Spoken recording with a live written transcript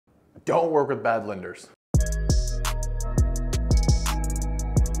don't work with bad lenders.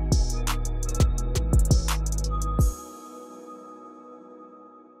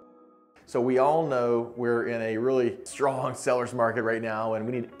 So we all know we're in a really strong seller's market right now, and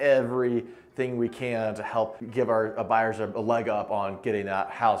we need everything we can to help give our buyers a leg up on getting that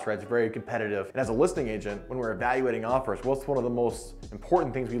house, right? It's very competitive. And as a listing agent, when we're evaluating offers, what's one of the most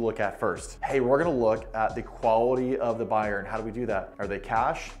important things we look at first? Hey, we're gonna look at the quality of the buyer, and how do we do that? Are they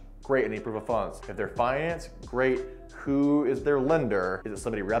cash? Great, any proof of funds. If they're finance, great. Who is their lender? Is it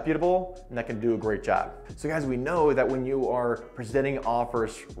somebody reputable and that can do a great job? So guys, we know that when you are presenting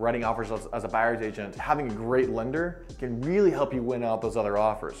offers, writing offers as a buyer's agent, having a great lender can really help you win out those other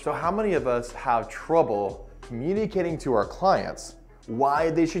offers. So how many of us have trouble communicating to our clients why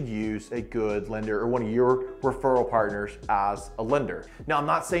they should use a good lender or one of your referral partners as a lender? Now, I'm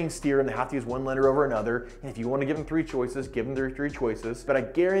not saying steer and they have to use one lender over another. And if you want to give them 3 choices, give them their 3 choices. But I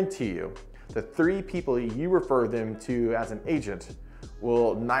guarantee you, the 3 people you refer them to as an agent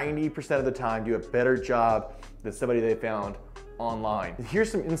will 90% of the time do a better job than somebody they found online. And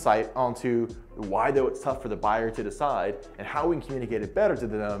here's some insight onto why though it's tough for the buyer to decide and how we can communicate it better to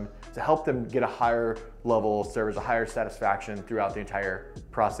them to help them get a higher level of service, a higher satisfaction throughout the entire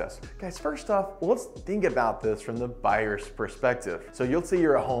process. Guys, first off, let's think about this from the buyer's perspective. So you'll say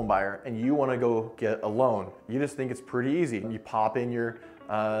you're a home buyer and you want to go get a loan. You just think it's pretty easy. You pop in your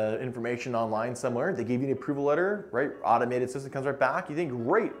information online somewhere, they give you an approval letter, right? Automated system comes right back. You think,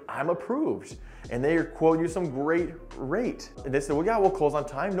 great, I'm approved. And they're quoting you some great rate. And they say, well, yeah, we'll close on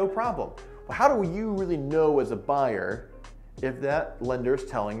time, no problem. Well, how do you really know as a buyer if that lender's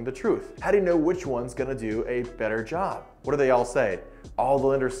telling the truth? How do you know which one's gonna do a better job? What do they all say? All the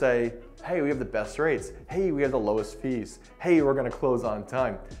lenders say, hey, we have the best rates. Hey, we have the lowest fees. Hey, we're gonna close on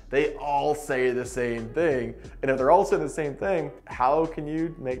time. They all say the same thing. And if they're all saying the same thing, how can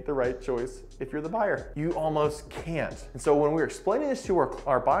you make the right choice if you're the buyer? You almost can't. And so when we're explaining this to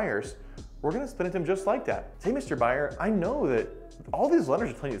our buyers, we're gonna explain it to them just like that. Hey, Mr. Buyer, I know that all these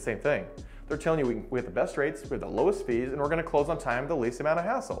lenders are telling you the same thing. They're telling you we have the best rates, we have the lowest fees, and we're gonna close on time with the least amount of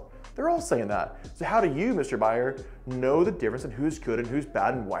hassle. They're all saying that. So how do you, Mr. Buyer, know the difference in who's good and who's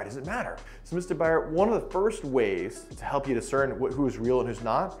bad and why does it matter? So Mr. Buyer, one of the first ways to help you discern who's real and who's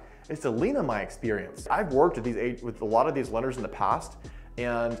not is to lean on my experience. I've worked with a lot of these lenders in the past,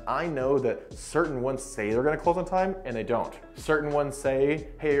 and I know that certain ones say they're gonna close on time and they don't. Certain ones say,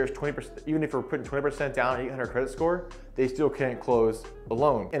 hey, there's 20%, even if we're putting 20% down, 800 credit score, they still can't close a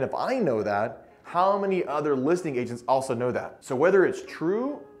loan. And if I know that, how many other listing agents also know that? So whether it's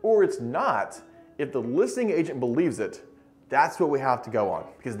true or it's not, if the listing agent believes it, that's what we have to go on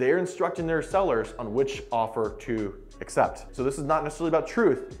because they're instructing their sellers on which offer to accept. So this is not necessarily about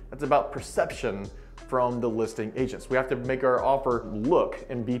truth, it's about perception from the listing agents. We have to make our offer look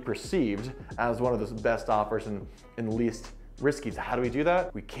and be perceived as one of the best offers and least risky. So how do we do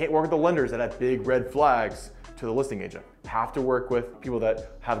that? We can't work with the lenders that have big red flags to the listing agent. Have to work with people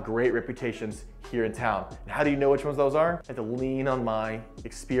that have great reputations here in town. And how do you know which ones those are? I have to lean on my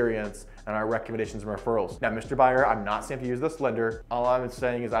experience and our recommendations and referrals. Now, Mr. Buyer, I'm not saying to use this lender. All I'm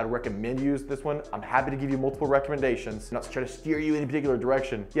saying is I'd recommend you use this one. I'm happy to give you multiple recommendations. I'm not trying to steer you in a particular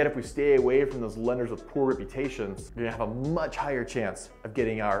direction. Yet if we stay away from those lenders with poor reputations, you're gonna have a much higher chance of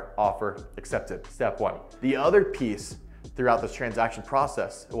getting our offer accepted. Step 1. The other piece throughout this transaction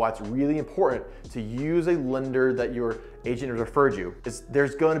process, why it's really important to use a lender that your agent has referred you, is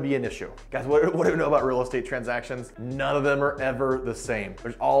there's going to be an issue. Guys, what do we know about real estate transactions? None of them are ever the same.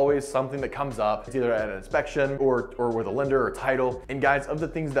 There's always something that comes up. It's either at an inspection or with a lender or title. And guys, of the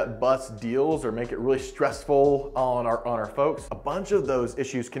things that bust deals or make it really stressful on our folks, a bunch of those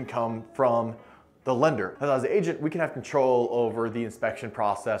issues can come from the lender. As an agent, we can have control over the inspection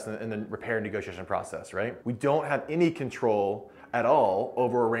process and the repair and negotiation process, right? We don't have any control at all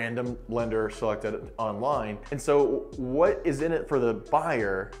over a random lender selected online. And so what is in it for the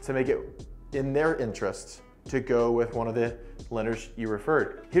buyer to make it in their interest to go with one of the lenders you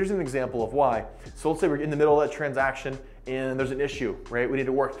referred? Here's an example of why. So let's say we're in the middle of that transaction and there's an issue, right? We need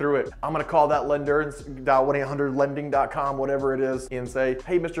to work through it. I'm gonna call that lender and dial 1-800-lending.com, whatever it is, and say,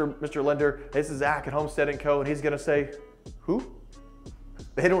 hey, Mr. Lender, this is Zach at Homestead & Co. And he's gonna say, who?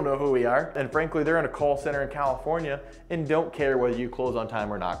 They don't know who we are. And frankly, they're in a call center in California and don't care whether you close on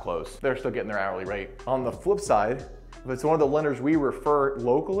time or not close. They're still getting their hourly rate. On the flip side, if it's one of the lenders we refer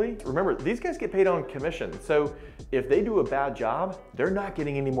locally, remember, these guys get paid on commission. So if they do a bad job, they're not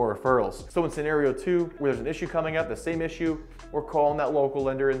getting any more referrals. So in scenario 2, where there's an issue coming up, the same issue, we're calling that local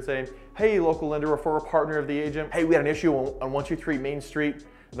lender and saying, hey, local lender, refer a partner of the agent. Hey, we had an issue on 123 Main Street.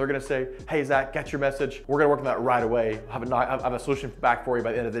 They're gonna say, hey Zach, got your message. We're gonna work on that right away. I have a solution back for you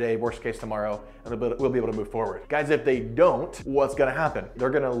by the end of the day, worst case tomorrow, and we'll be able to move forward. Guys, if they don't, what's gonna happen? They're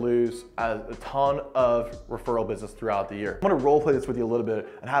gonna lose a ton of referral business throughout the year. I'm gonna role play this with you a little bit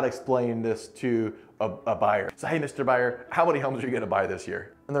and how to explain this to a buyer. So, hey, Mr. Buyer, how many homes are you gonna buy this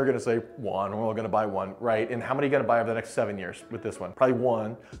year? And they're gonna say, one, we're only gonna buy one, right? And how many are you gonna buy over the next 7 years with this one? Probably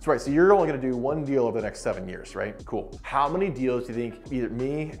one. That's right, so you're only gonna do one deal over the next 7 years, right? Cool. How many deals do you think either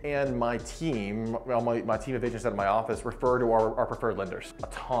me and my team, my team of agents out of my office refer to our preferred lenders? A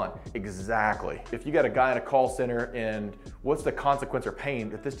ton, exactly. If you got a guy in a call center and what's the consequence or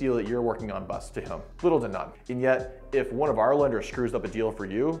pain if this deal that you're working on busts to him? Little to none. And yet, if one of our lenders screws up a deal for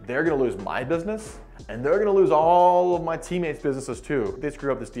you, they're gonna lose my business and they're gonna lose all of my teammates' businesses too if they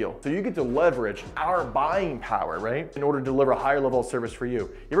screw up this deal. So you get to leverage our buying power, right? In order to deliver a higher level of service for you.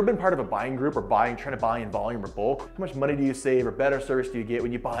 You ever been part of a buying group or trying to buy in volume or bulk? How much money do you save or better service do you get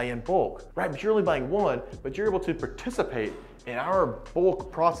when you buy in bulk, right? But you're only buying one, but you're able to participate in our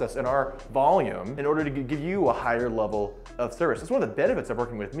bulk process and our volume in order to give you a higher level of service. That's one of the benefits of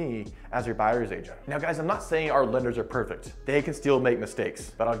working with me as your buyer's agent. Now guys, I'm not saying our lenders are perfect. They can still make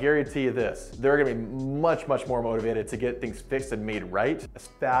mistakes, but I'll guarantee you this, they're gonna be much more motivated to get things fixed and made right as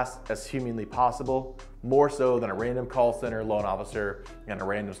fast as humanly possible, more so than a random call center loan officer in a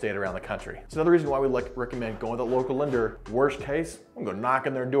random state around the country. It's another reason why we recommend going with a local lender. Worst case, I'm gonna knock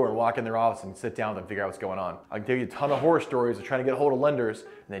on their door and walk in their office and sit down with them and figure out what's going on. I can tell you a ton of horror stories of trying to get a hold of lenders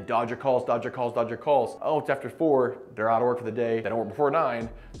and they dodge your calls. Oh, it's after 4, they're out of work for the day. They don't work before 9,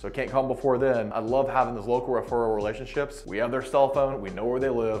 so I can't call them before then. I love having those local referral relationships. We have their cell phone, we know where they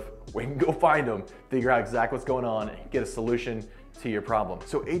live, we can go find them, figure out exactly what's going on and get a solution to your problem.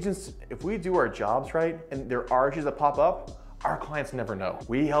 So agents, if we do our jobs right and there are issues that pop up, our clients never know.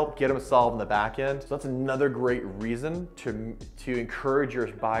 We help get them solved in the back end. So that's another great reason to encourage your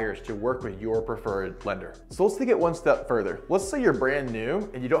buyers to work with your preferred lender. So let's take it one step further. Let's say you're brand new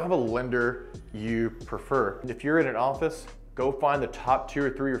and you don't have a lender you prefer. If you're in an office, go find the top 2 or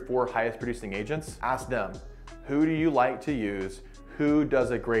 3 or 4 highest producing agents. Ask them, who do you like to use? Who does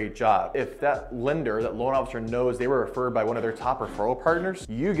a great job? If that lender, that loan officer knows they were referred by one of their top referral partners,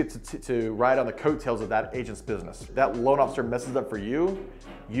 you get to ride on the coattails of that agent's business. That loan officer messes up for you,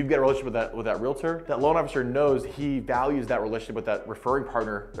 you've got a relationship with that realtor. That loan officer knows he values that relationship with that referring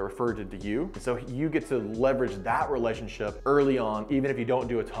partner that referred it to you. And so you get to leverage that relationship early on, even if you don't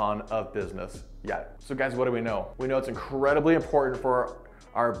do a ton of business yet. So guys, what do we know? We know it's incredibly important for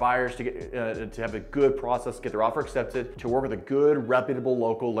our buyers to get to have a good process, get their offer accepted, to work with a good, reputable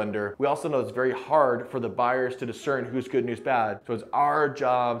local lender. We also know it's very hard for the buyers to discern who's good and who's bad. So it's our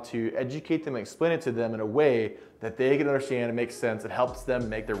job to educate them and explain it to them in a way that they can understand and make sense and helps them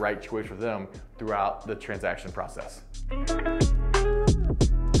make the right choice for them throughout the transaction process.